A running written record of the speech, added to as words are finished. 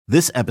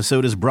This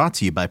episode is brought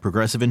to you by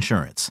Progressive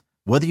Insurance.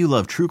 Whether you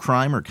love true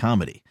crime or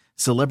comedy,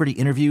 celebrity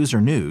interviews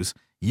or news,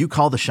 you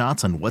call the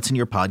shots on what's in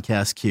your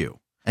podcast queue.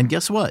 And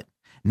guess what?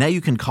 Now you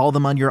can call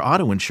them on your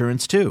auto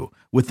insurance too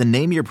with the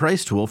Name Your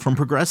Price tool from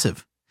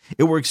Progressive.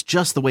 It works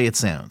just the way it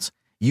sounds.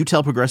 You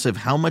tell Progressive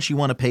how much you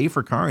want to pay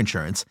for car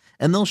insurance,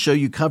 and they'll show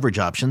you coverage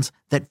options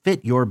that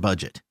fit your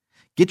budget.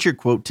 Get your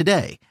quote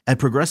today at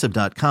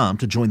Progressive.com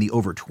to join the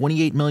over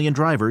 28 million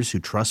drivers who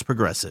trust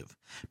Progressive.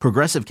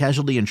 Progressive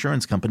Casualty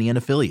Insurance Company and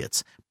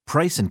Affiliates.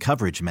 Price and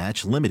coverage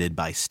match limited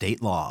by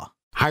state law.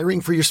 Hiring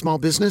for your small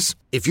business?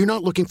 If you're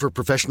not looking for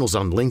professionals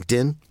on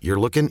LinkedIn, you're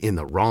looking in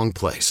the wrong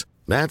place.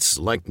 That's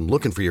like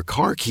looking for your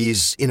car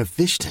keys in a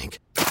fish tank.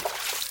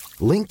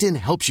 LinkedIn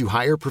helps you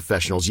hire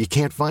professionals you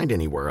can't find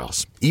anywhere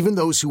else, even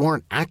those who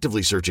aren't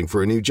actively searching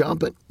for a new job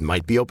but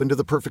might be open to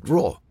the perfect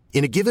role.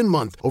 In a given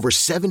month, over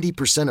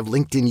 70% of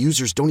LinkedIn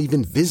users don't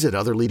even visit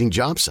other leading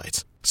job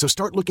sites. So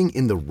start looking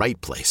in the right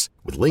place.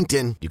 With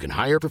LinkedIn, you can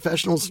hire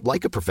professionals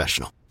like a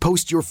professional.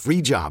 Post your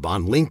free job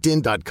on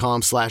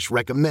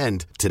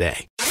linkedin.com/recommend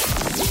today.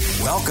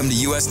 Welcome to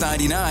US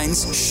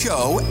 99's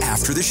Show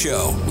After the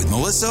Show with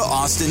Melissa,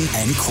 Austin,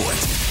 and Court.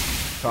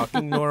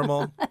 Talking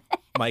normal.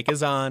 Mic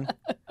is on.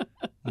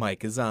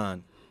 Mic is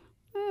on.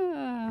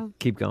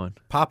 Keep going.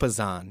 Papa's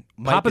on.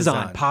 Papa's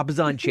on. Papa's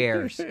on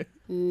chairs.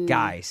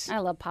 Guys. I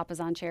love Papa's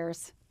on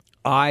chairs.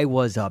 I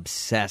was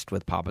obsessed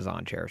with Papa's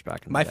on chairs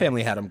back in the day. My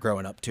family had them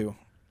growing up, too.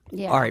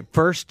 Yeah. All right.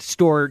 First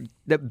store,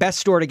 the best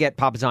store to get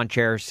Papa's on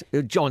chairs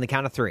on the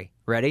count of three.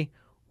 Ready?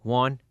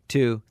 1,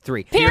 2,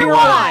 3. Pier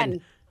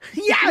 1. Yes!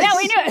 Yeah,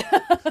 we knew it.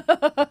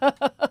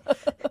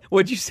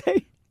 What'd you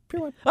say? Pier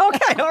 1.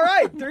 Okay. All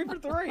right. 3 for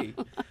 3.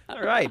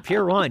 All right.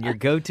 Pier 1, your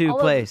go-to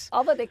place.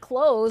 Although they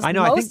closed, I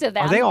know. most of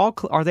them. Are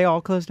they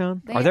all closed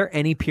down? Are there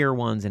any Pier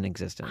 1s in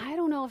existence? I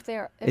don't know if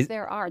there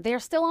are. They're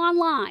still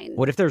online.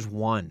 What if there's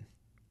one?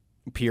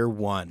 Pier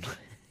 1.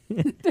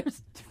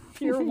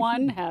 Pier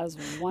 1 has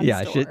one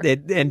Yeah, store.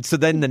 and so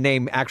then the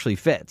name actually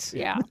fits.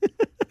 Yeah.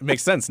 It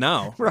makes sense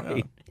now.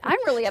 Right. I'm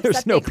really upset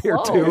There's no they Pier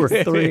closed. 2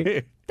 or 3.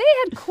 They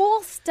had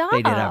cool stuff.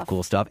 They did have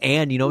cool stuff.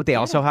 And you know what they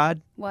also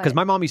had? What? Because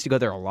my mom used to go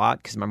there a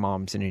lot because my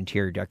mom's an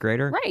interior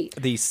decorator. Right.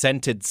 The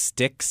scented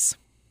sticks.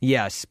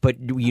 Yes, but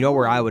you know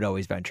where I would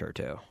always venture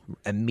to?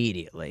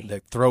 Immediately.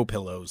 The throw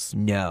pillows.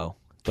 No.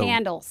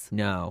 Candles.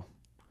 No.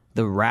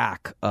 The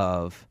rack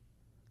of...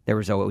 There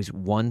was always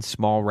one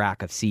small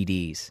rack of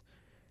CDs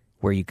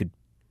where you could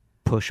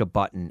push a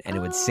button and it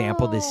would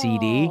sample the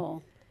CD.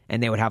 Oh.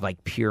 And they would have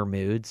like Pure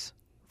Moods,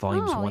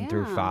 volumes 1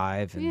 through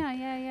 5. And,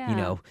 Yeah. you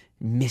know,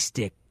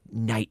 Mystic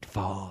Night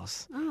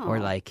Falls. Oh. Or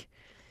like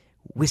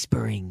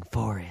Whispering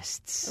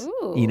Forests.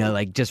 Ooh. You know,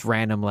 like just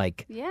random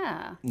like...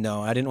 Yeah.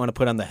 No, I didn't want to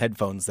put on the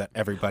headphones that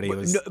everybody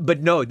was...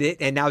 No,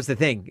 and that was the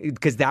thing.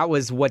 Because that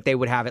was what they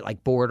would have at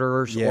like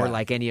Borders or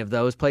like any of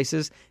those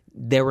places.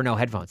 There were no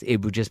headphones.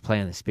 It would just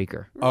play on the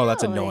speaker. Oh,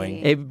 that's Really?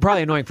 annoying. It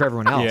probably annoying for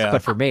everyone else, Yeah.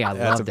 but for me, I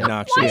That's loved it.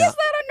 obnoxious. Why Yeah. is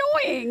that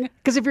annoying?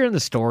 Because if you're in the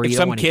store, If you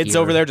don't some want kids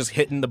hear. over there just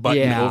hitting the button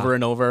Yeah. over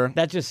and over.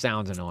 That just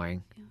sounds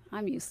annoying.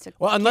 I'm used to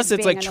Well, unless kids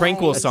it's like being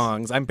tranquil annoying.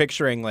 songs. I'm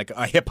picturing like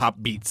a hip-hop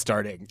beat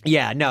starting.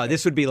 Yeah, no,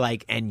 this would be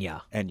like Enya.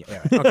 And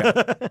yeah,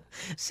 okay.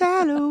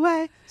 Sail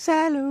away,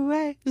 sail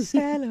away,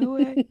 sail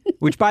away.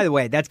 Which, by the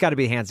way, that's got to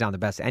be hands down the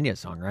best Enya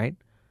song, right?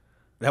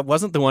 That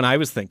wasn't the one I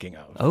was thinking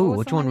of. Oh, What was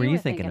which the one were you you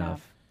were thinking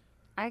of?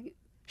 I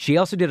She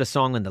also did a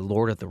song on the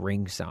Lord of the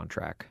Rings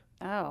soundtrack.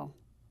 Oh.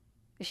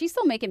 Is she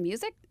still making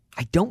music?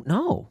 I don't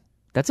know.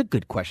 That's a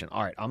good question.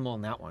 All right, I'm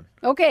on that one.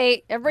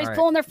 Okay, everybody's All right.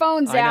 pulling their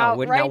phones I know. out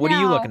What, right now, what now.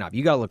 are you looking up?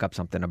 You got to look up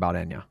something about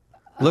Enya.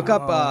 Look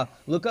up.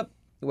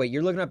 Wait,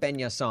 you're looking up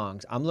Enya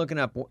songs. I'm looking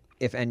up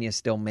if Enya's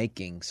still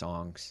making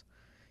songs.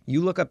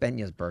 You look up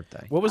Enya's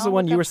birthday. What was I'll the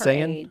one look you were up her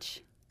saying?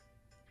 age.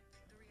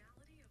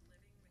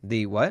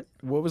 The what?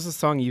 What was the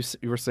song you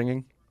were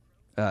singing?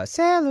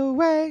 Sail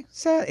away,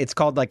 sail. It's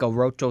called like a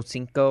Rocho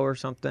Cinco or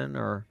something,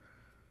 or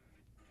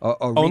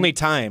Only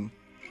Time.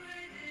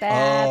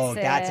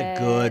 That's a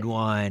good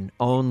one.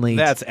 Only.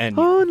 That's Enya.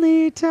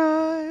 Only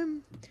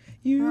time.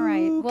 You All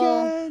right,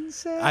 well- can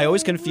sail I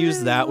always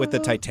confuse that with the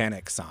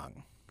Titanic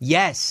song.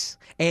 Yes,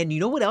 and you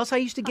know what else I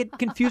used to get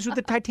confused with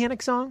the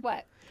Titanic song?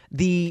 What?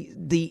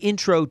 The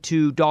intro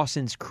to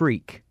Dawson's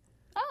Creek.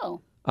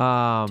 Oh.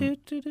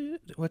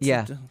 What's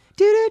Yeah. it?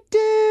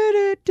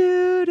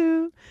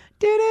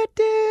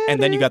 And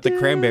And then you got the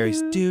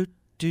Cranberries. Do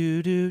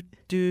do do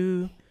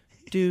do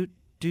do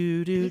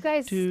do do. You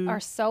guys are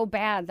so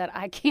bad that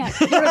I can't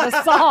hear the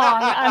song.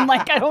 I'm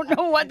like, I don't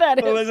know what that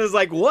is. Melissa's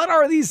like, what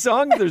are these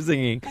songs they're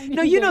singing?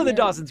 No, you know the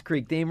Dawson's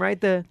Creek theme, right?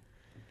 The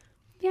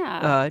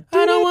Yeah.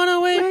 I don't want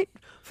to wait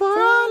for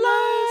our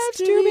lives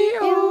to be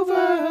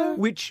over.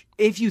 Which,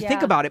 if you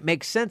think Yeah. about it,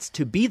 makes sense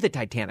to be the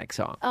Titanic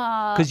song.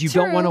 Because you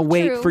true, don't want to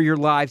wait true. for your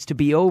lives to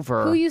be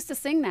over. Who used to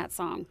sing that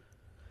song?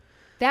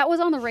 That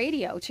was on the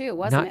radio too,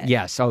 wasn't it?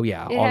 Yes. Oh,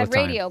 yeah. It all had the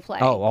time. radio play.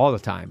 Oh, all the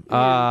time.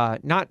 Yeah.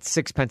 Not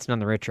Sixpence None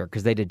the Richer,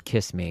 because they did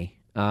Kiss Me.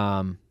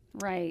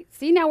 Right.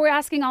 See, now we're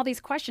asking all these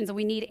questions and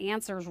we need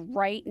answers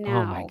right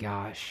now. Oh, my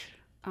gosh.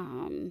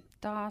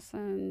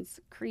 Dawson's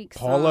Creek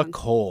Paula song.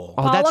 Cole.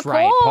 Oh, that's Paula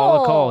right. Paula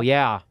Cole. Cole.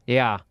 Yeah.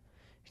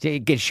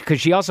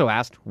 Because she also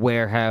asked,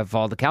 where have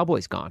all the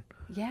cowboys gone?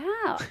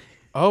 Yeah,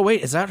 Oh,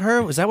 wait, is that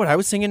her? Was that what I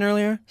was singing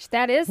earlier?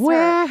 that is her.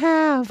 Where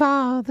have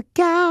all the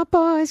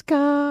cowboys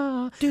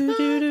gone?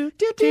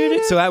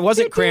 So that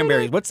wasn't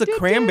Cranberries. What's the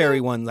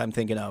Cranberry one I'm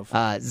thinking of?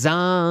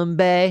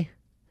 Zombie.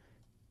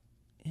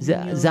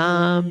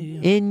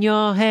 In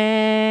your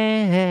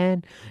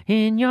hand,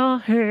 in your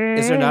hand.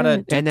 Is there not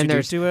a and then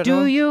there's do-do-do-do at do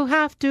all? you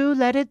have to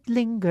let it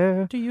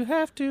linger? Do you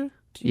have to?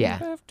 Do you Yeah.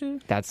 have to?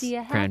 That's Do you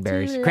have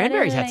Cranberries. to let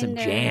Cranberries it had some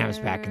jams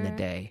back in the linger?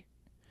 day.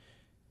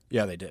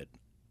 Yeah, they did.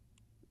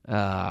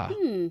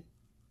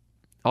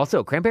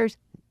 Also, Cranberries,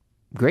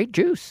 great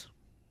juice.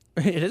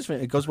 It is.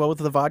 It goes well with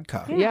the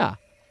vodka. Yeah.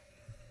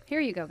 Here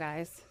you go,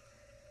 guys.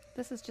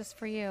 This is just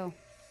for you.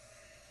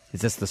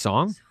 Is this the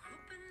song?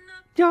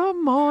 Your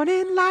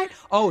morning light.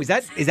 Oh, is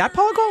that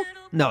Paula Cole?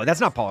 No, that's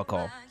not Paula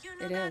Cole.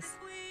 It is.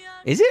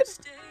 Is it?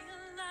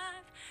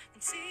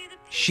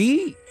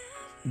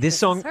 This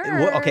song. is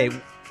her. Okay.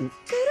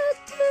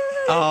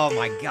 Oh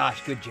my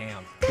gosh, good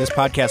jam. This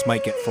podcast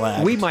might get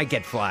flagged. We might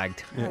get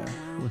flagged.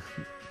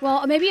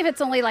 Well, maybe if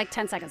it's only like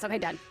 10 seconds. Okay,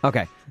 done.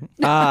 Okay.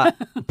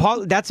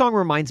 Paul, that song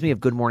reminds me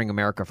of Good Morning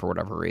America for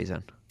whatever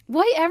reason.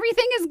 Why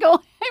everything is going?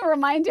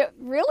 Remind you,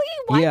 really?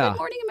 Why Yeah. Good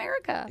Morning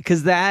America?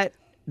 Because that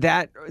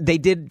they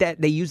did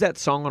that. They used that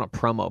song on a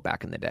promo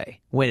back in the day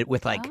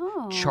with like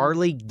Oh.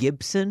 Charlie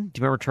Gibson. Do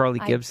you remember Charlie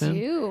Gibson? I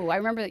do. I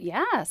remember that.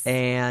 Yes.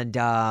 And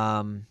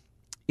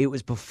it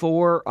was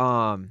before.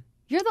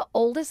 You're the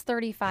oldest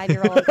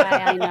 35-year-old guy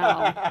I know.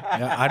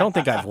 Yeah, I don't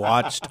think I've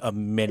watched a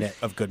minute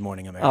of Good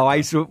Morning America.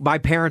 Oh, my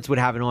parents would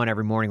have it on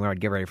every morning when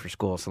I'd get ready for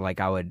school. So like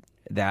I would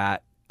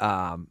that.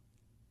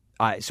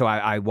 I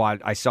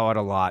saw it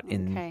a lot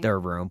in Okay. their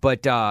room.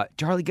 But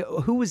Charlie,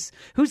 who's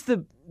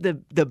the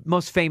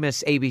most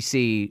famous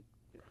ABC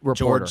reporter?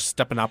 George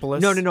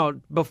Stephanopoulos? No.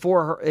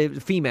 Before her,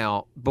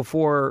 female.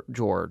 Before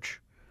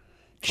George.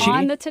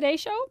 On the Today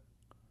Show?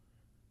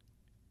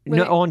 No,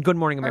 Wait, on Good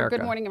Morning Or America.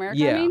 Good Morning America,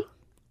 Yeah. I mean?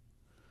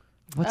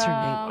 What's her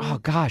name? Oh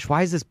gosh,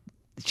 why is this?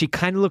 She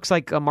kind of looks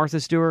like Martha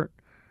Stewart.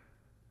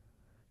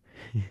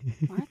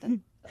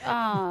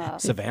 Martha.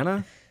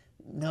 Savannah?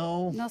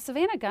 No. No,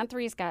 Savannah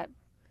Guthrie's got...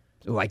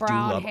 Oh, I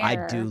brown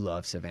hair. do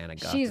love Savannah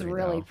Guthrie. She's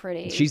really though.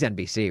 pretty. She's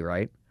NBC,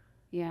 right?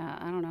 Yeah,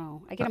 I don't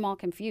know. I get them all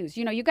confused.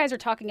 You know, you guys are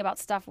talking about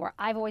stuff where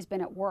I've always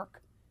been at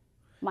work.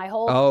 My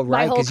whole Oh,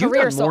 right. my whole Because you've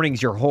career. done So,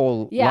 mornings your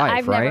whole yeah, life,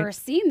 I've right? never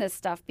seen this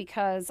stuff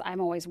because I'm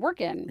always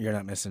working. You're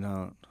not missing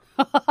out.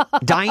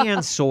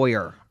 Diane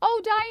Sawyer.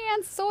 Oh,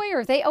 Diane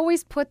Sawyer. They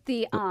always put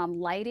the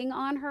lighting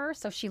on her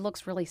so she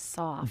looks really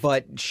soft.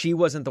 But she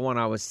wasn't the one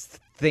I was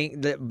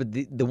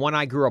the one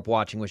I grew up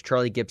watching was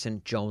Charlie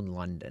Gibson, Joan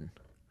London.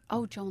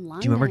 Oh, Joan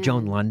London. Do you remember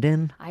Joan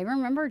London? I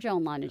remember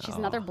Joan London. She's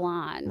another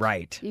blonde.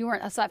 Right. You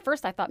weren't. So at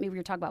first I thought maybe you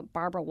were talking about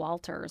Barbara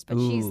Walters, but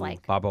she's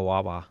like Baba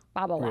Wawa.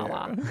 Baba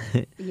Wawa.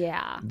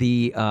 Yeah.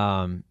 The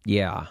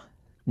yeah.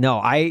 No,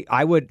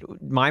 I would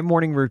my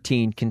morning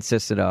routine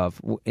consisted of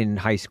in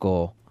high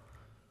school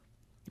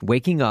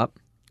waking up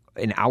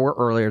an hour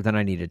earlier than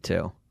I needed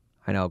to.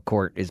 I know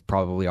Court is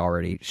probably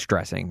already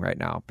stressing right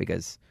now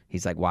because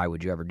he's like, why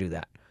would you ever do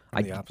that?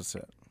 The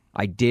opposite.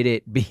 I did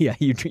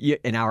it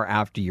an hour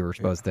after you were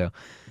supposed to.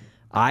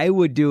 I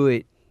would do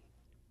it.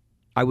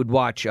 I would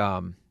watch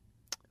a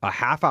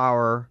half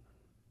hour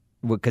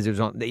because it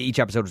was each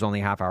episode was only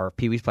a half hour of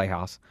Pee-wee's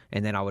Playhouse,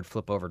 and then I would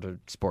flip over to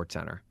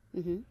SportsCenter.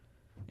 Mm-hmm.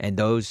 And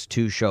those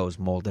two shows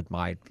molded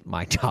my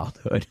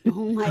childhood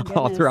Oh my all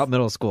goodness. throughout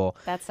middle school.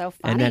 That's so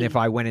funny. And then if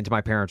I went into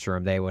my parents'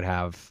 room, they would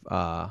have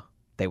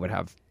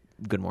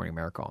Good Morning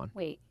America on.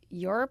 Wait,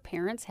 your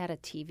parents had a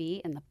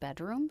TV in the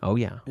bedroom? Oh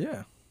yeah,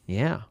 Yeah.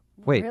 yeah.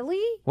 Wait, Really?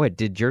 wait,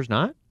 did yours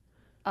not?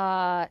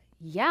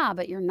 Yeah,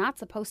 but you're not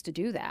supposed to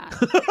do that.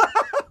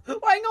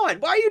 Hang on.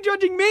 Why are you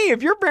judging me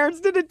if your parents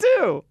did it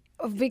too?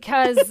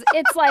 Because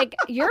it's like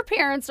your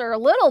parents are a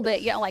little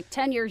bit, like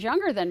 10 years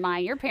younger than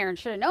mine. Your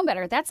parents should have known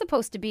better. That's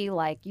supposed to be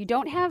like, you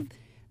don't have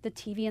the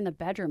TV in the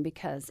bedroom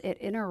because it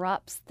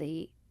interrupts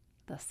the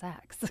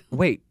sex.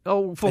 Wait.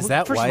 Oh, Is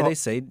that first why of all, they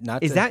say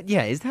not Is to? that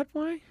yeah? Is that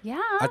why?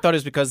 Yeah. I thought it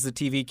was because the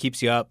TV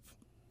keeps you up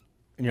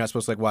and you're not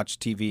supposed to like watch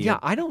TV. Yeah,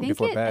 I don't.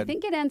 before I bed.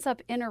 think it ends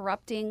up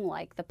interrupting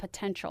like the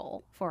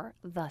potential for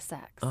the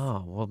sex.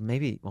 Oh well,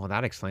 maybe. Well,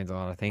 that explains a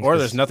lot of things. Or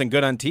 'cause- there's nothing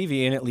good on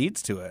TV and it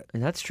leads to it.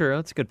 That's true.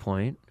 That's a good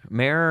point.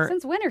 Mayor.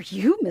 Since when are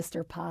you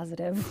Mr.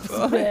 Positive?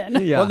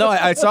 Spin? Yeah. Well, no,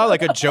 I saw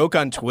like a joke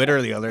on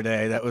Twitter the other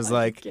day that was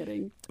like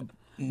Kidding.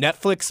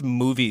 Netflix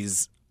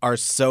movies are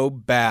so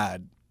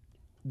bad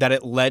that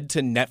it led to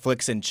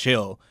Netflix and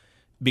chill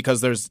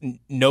because there's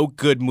no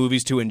good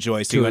movies to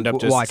enjoy. So you end up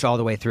just watch all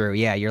the way through.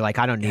 Yeah, you're like,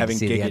 I don't need to having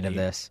see the end of giggity.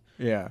 this.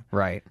 Yeah,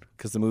 Right.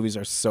 because the movies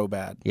are so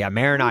bad. Yeah,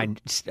 Mayor and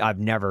I've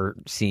never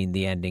seen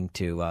the ending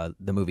to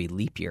the movie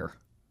Leap Year.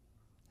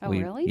 Oh,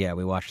 really? Yeah,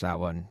 we watched that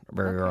one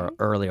very Okay.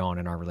 early on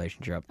in our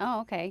relationship. Oh,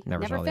 okay.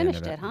 Never saw the finished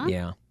end of it, huh?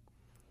 Yeah.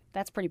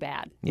 That's pretty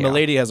bad. Yeah.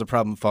 Milady has a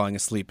problem falling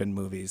asleep in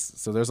movies,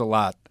 so there's a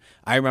lot.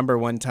 I remember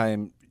one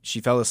time she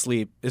fell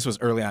asleep. This was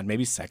early on,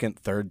 maybe second,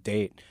 third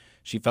date.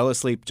 She fell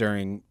asleep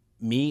during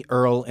Me,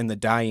 Earl, and the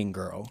Dying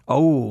Girl.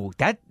 Oh,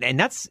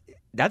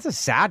 that's a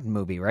sad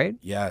movie, right?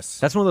 Yes.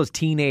 That's one of those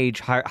teenage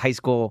high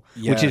school,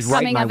 which is Yes.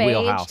 right in my Coming of age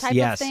wheelhouse. type of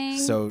Yes. thing?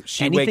 So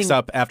she Anything- wakes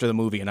up after the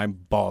movie, and I'm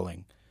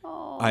bawling.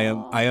 I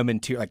am in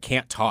tears. I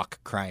can't talk,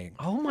 crying.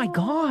 Oh my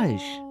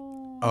gosh.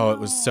 Oh, it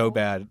was so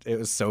bad. It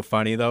was so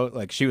funny though.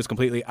 Like she was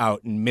completely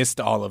out and missed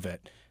all of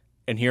it,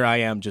 and here I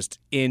am just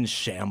in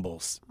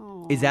shambles.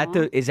 Is that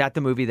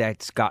the movie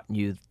that's gotten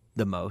you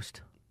the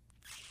most?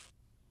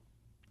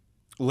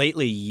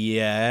 Lately,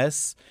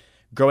 yes.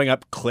 Growing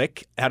up,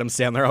 Click. Adam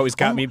Sandler always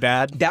got me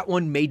bad That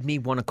one made me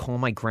want to call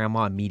my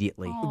grandma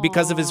immediately.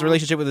 because of his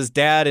relationship with his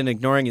dad and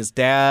ignoring his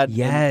dad. And,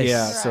 Yes.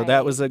 yeah. So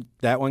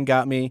that one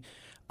got me.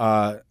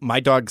 My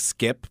dog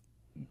Skip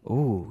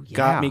Ooh, yeah.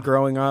 got me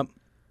growing up.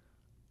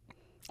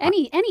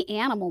 Any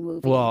animal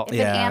movie. Well, if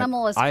yeah, an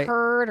animal is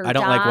hurt or I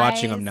don't like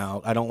watching dies- them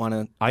now. I don't want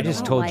to. I just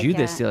don't told like you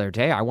this it. the other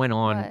day. I went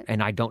on, What?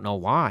 and I don't know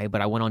why, but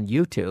I went on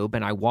YouTube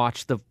and I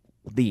watched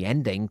the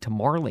ending to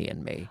Marley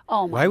and Me.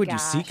 Oh my Why would you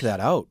gosh. seek that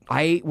out?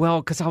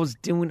 Because I was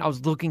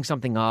looking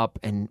something up,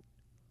 and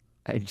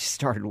I just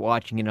started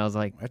watching, and I was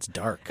like, That's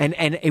dark. and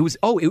it was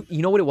you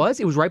know what it was?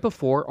 It was right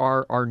before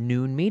our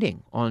noon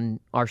meeting on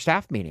our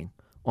staff meeting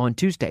on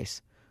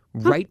Tuesdays,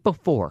 right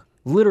before,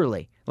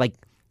 literally like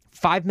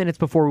 5 minutes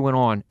before we went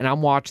on, and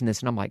I'm watching this,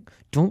 and I'm like,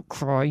 "Don't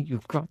cry,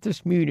 you've got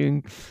this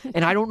meeting,"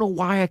 and I don't know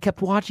why I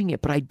kept watching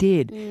it, but I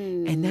did,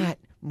 and that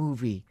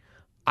movie.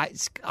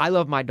 I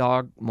love my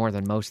dog more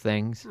than most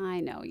things.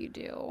 I know you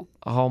do.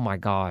 Oh my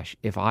gosh,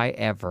 if I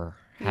ever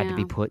had to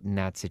be Yeah. put in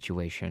that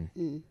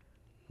situation,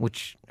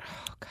 which,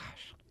 oh gosh.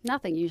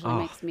 Nothing usually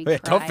makes me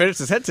Wait, cry. don't finish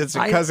the sentence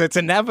because it's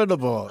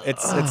inevitable.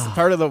 It's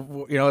part of the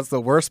it's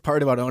the worst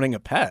part about owning a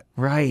pet.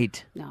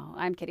 Right. No,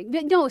 I'm kidding.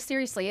 But no,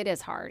 seriously, it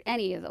is hard.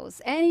 Any of those,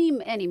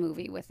 any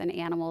movie with an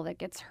animal that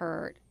gets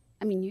hurt.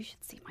 I mean, you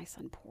should see my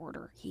son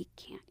Porter. He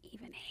can't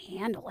even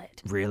handle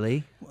it.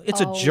 Really? It's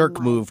Oh a jerk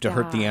my move to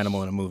hurt the gosh.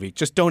 animal in a movie.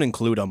 Just don't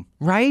include them.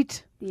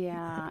 Right?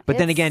 Yeah. But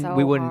then it's again, so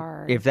we wouldn't,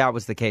 hard. if that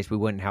was the case, we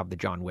wouldn't have the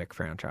John Wick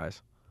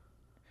franchise.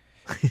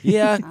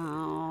 Yeah,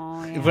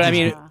 Oh, yeah. but I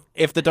mean,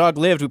 if the dog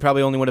lived, we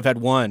probably only would have had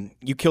one.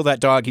 You kill that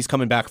dog, he's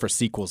coming back for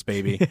sequels,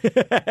 baby.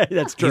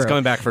 That's true. He's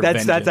coming back for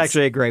That's vengeance.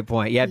 actually a great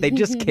point. Yeah, if they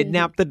just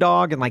kidnapped the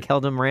dog and like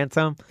held him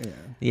ransom.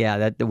 Yeah,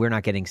 that we're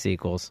not getting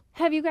sequels.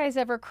 Have you guys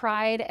ever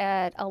cried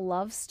at a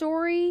love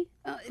story?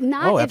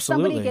 Not Oh, if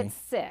somebody absolutely. gets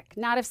sick.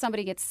 Not if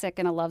somebody gets sick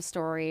in a love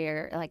story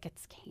or like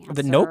it's cancer.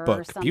 The Notebook,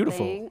 or something.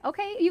 beautiful.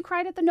 Okay, you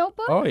cried at The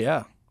Notebook? Oh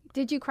yeah,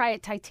 Did you cry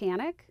at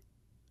Titanic?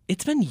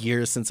 it's been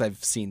years since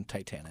I've seen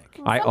Titanic.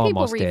 Well, I some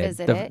people almost did.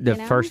 revisit The, it, the you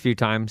know? first few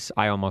times,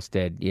 I almost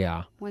did.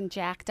 Yeah. When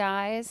Jack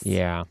dies.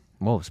 Yeah.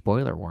 Whoa,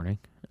 spoiler warning.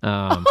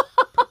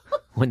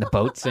 When the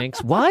boat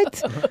sinks. What?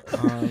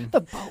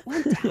 The boat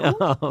went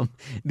down.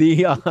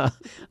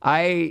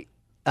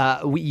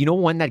 You know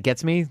one that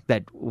gets me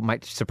that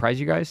might surprise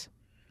you guys?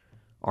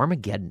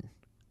 Armageddon.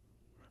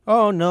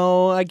 Oh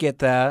no, I get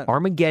that.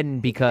 Armageddon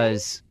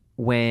because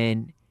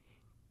when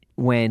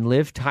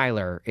Liv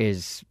Tyler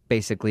is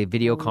basically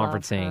video Love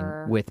conferencing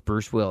her. with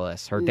Bruce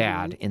Willis, her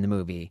dad, in the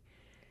movie,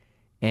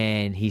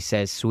 and he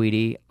says,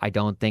 "Sweetie, I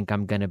don't think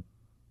I'm gonna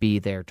be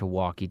there to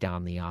walk you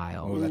down the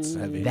aisle." Oh, that's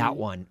heavy. That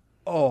one,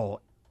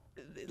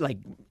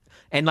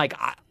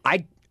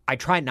 I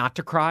try not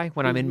to cry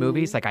when I'm in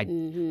movies,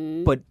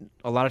 but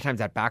a lot of times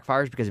that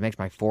backfires because it makes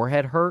my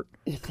forehead hurt.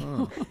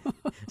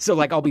 So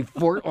like I'll be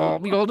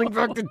holding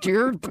back the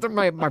tears, but then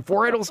my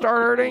forehead will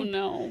start hurting.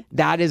 No.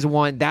 That is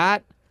one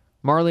that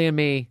Marley and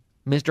Me,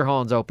 Mr.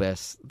 Holland's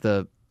Opus,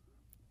 the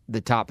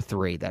top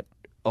three that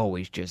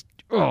always just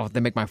they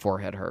make my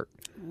forehead hurt.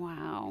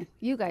 Wow.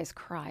 You guys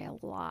cry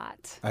a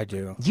lot. I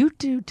do. You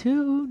do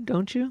too,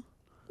 don't you?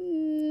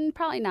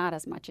 Probably not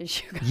as much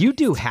as you guys. You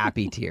do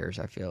happy tears,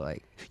 I feel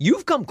like.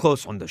 You've come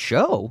close on the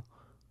show.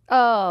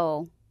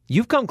 Oh.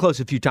 You've come close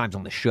a few times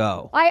on the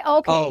show. Okay.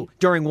 Oh,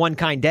 during One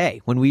Kind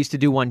Day, when we used to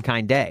do One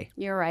Kind Day.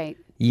 You're right.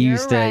 You You're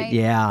used to, right.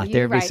 yeah, You're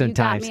there'd be right. some You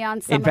got times. me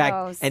on some In of fact,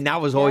 those. and that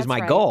was always That's my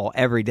right. goal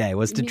every day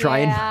was to try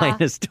and Yeah.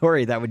 find a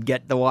story that would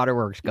get the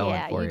waterworks going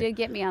Yeah, for you did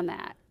get me on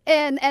that.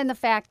 And the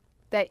fact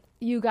that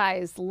you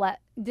guys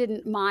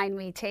didn't mind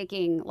me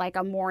taking like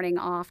a morning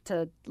off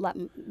to let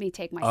me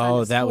take my son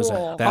Oh, to that was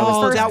school. that on the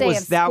was- first that day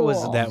was of that was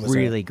school. That was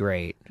really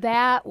great.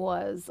 That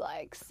was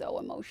like so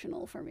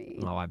emotional for me.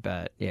 Oh, I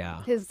bet.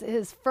 Yeah.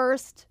 His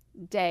first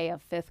day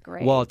of fifth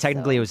grade. Well,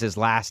 technically, so- it was his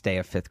last day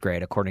of fifth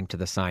grade, according to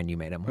the sign you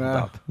made him hold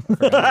up.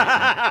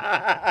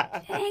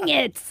 Dang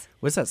it.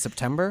 Was that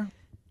September?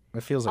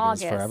 It feels like it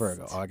was August. forever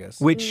ago.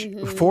 August. Which,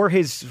 Mm-hmm. for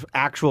his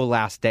actual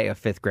last day of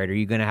fifth grade, are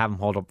you going to have him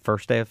hold up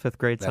first day of fifth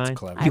grade That's sign?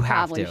 clever. You I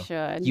have probably to.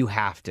 should. You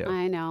have to.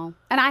 I know.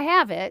 And I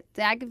have it.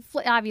 I can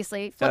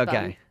obviously flip them.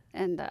 Okay.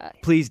 And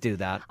Please do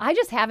that. I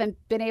just haven't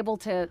been able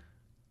to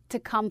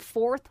come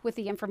forth with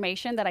the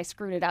information that I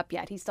screwed it up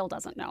yet. He still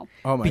doesn't know.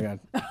 Oh my god.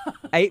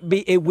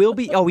 It will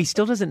be. Oh, he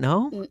still doesn't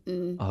know?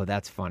 Oh,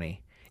 that's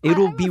funny.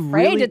 It'll I'm be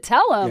afraid really to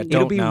tell him. Yeah, it'll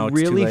Don't be now, it's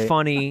too really late.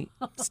 funny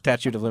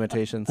Statute of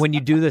limitations. when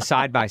you do the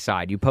side by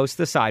side. You post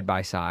the side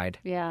by side.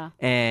 Yeah.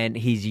 And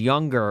he's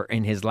younger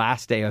in his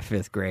last day of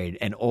 5th grade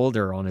and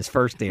older on his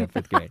first day of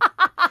 5th grade.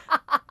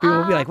 People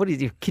will be like, what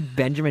is your kid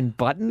Benjamin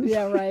Button?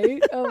 Yeah,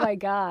 right? Oh, my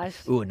gosh.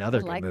 Ooh, another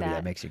I good like movie that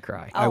that. makes you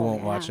cry. I Oh, won't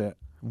yeah. watch it.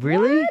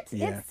 Really? What?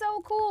 Yeah. It's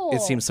so cool.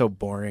 It seems so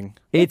boring.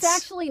 It's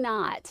actually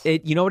not.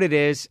 You know what it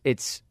is?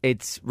 It's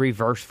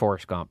reverse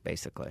Forrest Gump,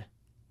 basically.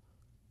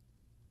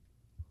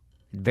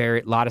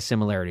 A lot of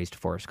similarities to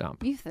Forrest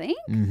Gump. You think?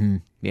 Mm-hmm.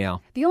 Yeah.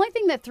 The only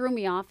thing that threw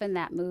me off in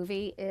that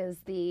movie is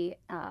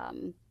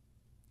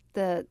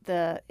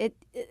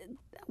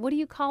what do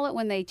you call it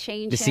when they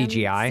change The him?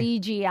 CGI?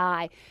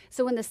 CGI.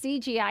 So when the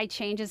CGI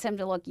changes him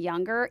to look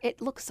younger, it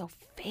looks so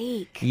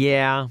fake.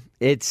 Yeah.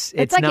 It's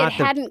It's like not it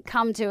hadn't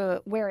come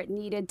to where it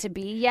needed to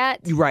be yet.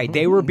 Right.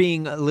 They were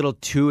being a little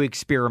too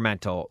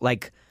experimental.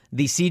 Like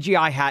the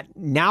CGI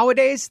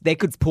nowadays, they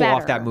could pull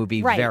off that Better.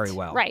 movie Right, very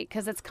well. Right,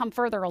 because it's come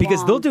further along.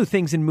 Because they'll do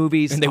things in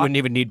movies. And they wouldn't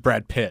even need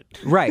Brad Pitt.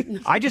 Right.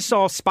 I just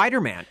saw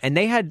Spider-Man, and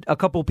they had a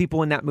couple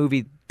people in that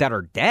movie that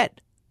are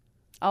dead.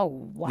 Oh,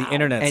 wow. The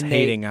internet's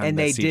hating on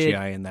the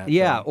CGI in that.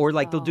 Yeah, film. or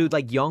like they'll do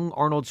like young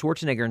Arnold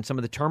Schwarzenegger in some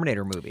of the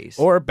Terminator movies.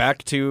 Or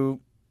back to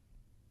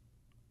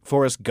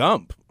Forrest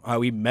Gump, how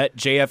we met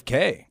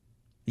JFK.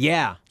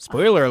 Yeah.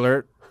 Spoiler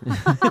alert,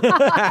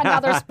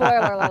 Another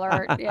spoiler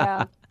alert.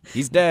 Yeah.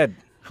 he's dead.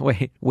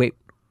 Wait,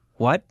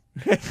 what?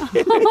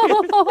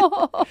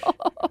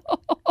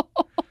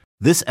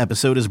 This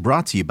episode is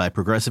brought to you by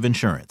Progressive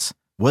Insurance.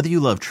 Whether you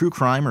love true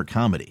crime or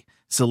comedy,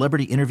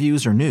 celebrity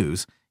interviews or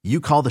news, you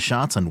call the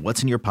shots on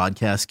what's in your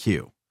podcast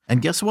queue.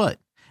 And guess what?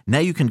 Now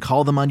you can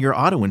call them on your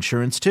auto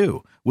insurance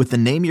too with the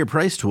Name Your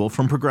Price tool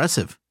from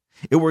Progressive.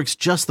 It works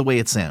just the way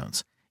it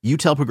sounds. You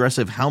tell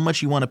Progressive how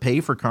much you want to pay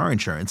for car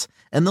insurance,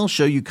 and they'll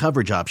show you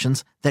coverage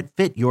options that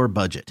fit your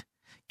budget.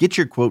 Get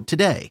your quote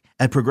today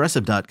at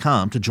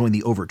Progressive.com to join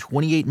the over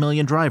 28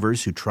 million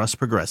drivers who trust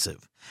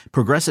Progressive.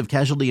 Progressive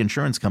Casualty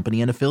Insurance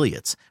Company and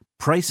Affiliates.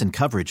 Price and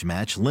coverage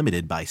match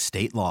limited by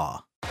state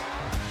law.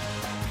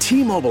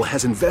 T-Mobile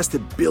has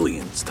invested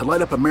billions to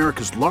light up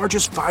America's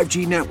largest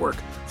 5G network,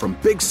 from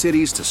big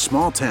cities to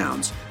small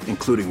towns,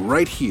 including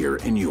right here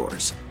in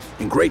yours.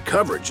 And great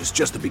coverage is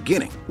just the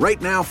beginning.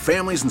 Right now,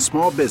 families and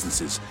small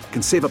businesses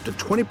can save up to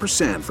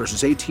 20%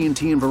 versus AT&T and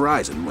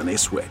Verizon when they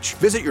switch.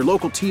 Visit your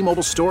local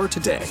T-Mobile store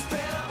today.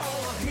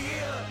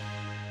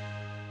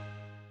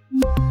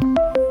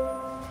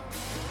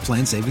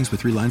 Plan savings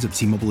with 3 lines of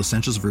T-Mobile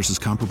Essentials versus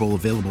comparable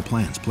available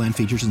plans. Plan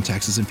features and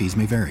taxes and fees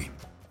may vary.